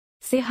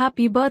say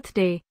happy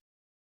birthday.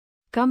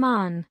 Come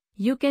on,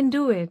 you can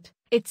do it.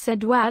 It's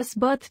Eduard's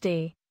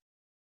birthday.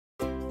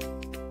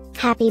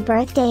 Happy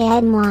birthday,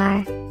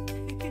 Edouard.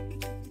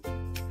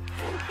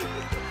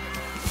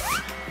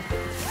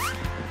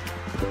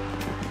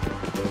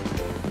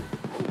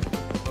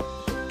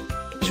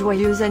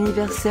 Joyeux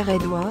anniversaire,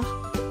 Eduard.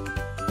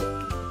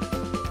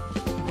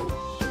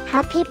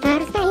 Happy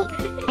birthday,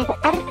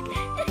 Edouard.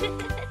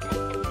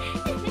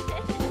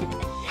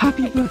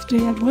 Happy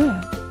birthday,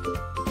 Eduard.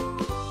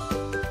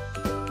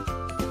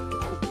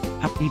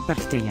 Happy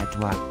birthday,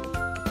 Eduard.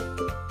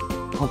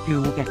 Hope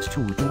you get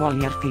to do all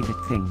your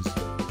favorite things.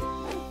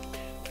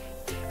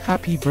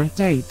 Happy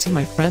birthday to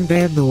my friend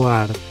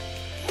Eduard.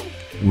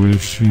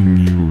 Wishing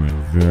you a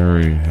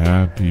very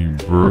happy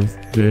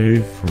birthday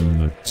from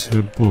the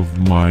tip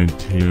of my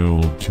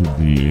tail to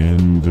the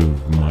end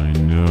of my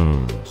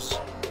nose.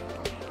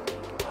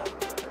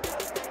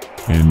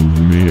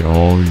 And may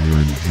all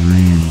your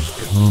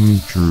dreams come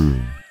true.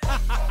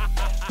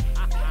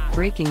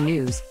 Breaking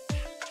news.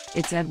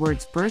 It's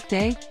Eduard's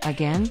birthday,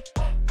 again?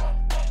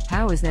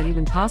 How is that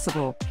even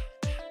possible?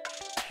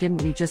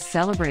 Didn't we just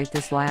celebrate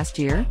this last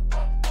year?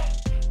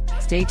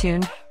 Stay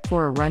tuned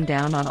for a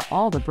rundown on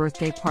all the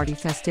birthday party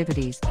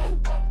festivities.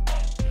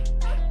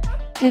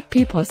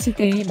 Happy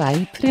birthday,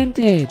 my friend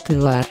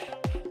Eduard.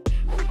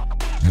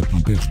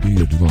 Happy birthday,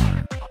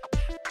 Eduard.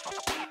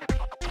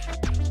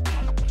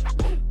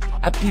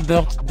 Happy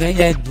birthday,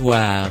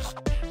 Eduard.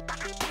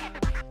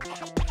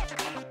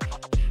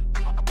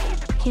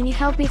 Can you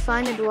help me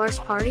find Eduard's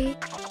party?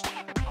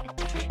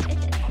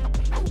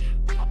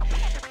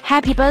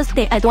 Happy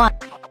birthday, Eduard.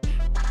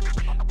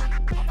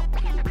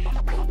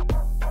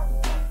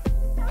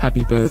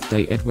 Happy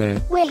birthday,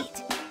 Eduard.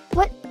 Wait,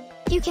 what?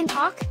 You can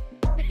talk?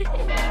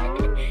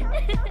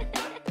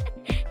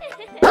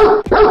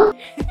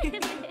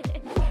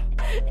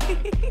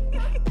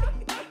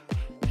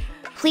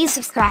 Please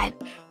subscribe,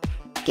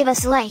 give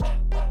us a like,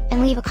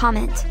 and leave a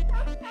comment.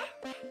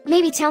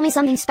 Maybe tell me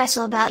something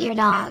special about your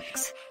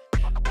dogs.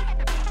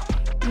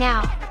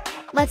 Now,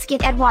 let's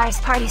get Eduard's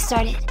party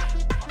started.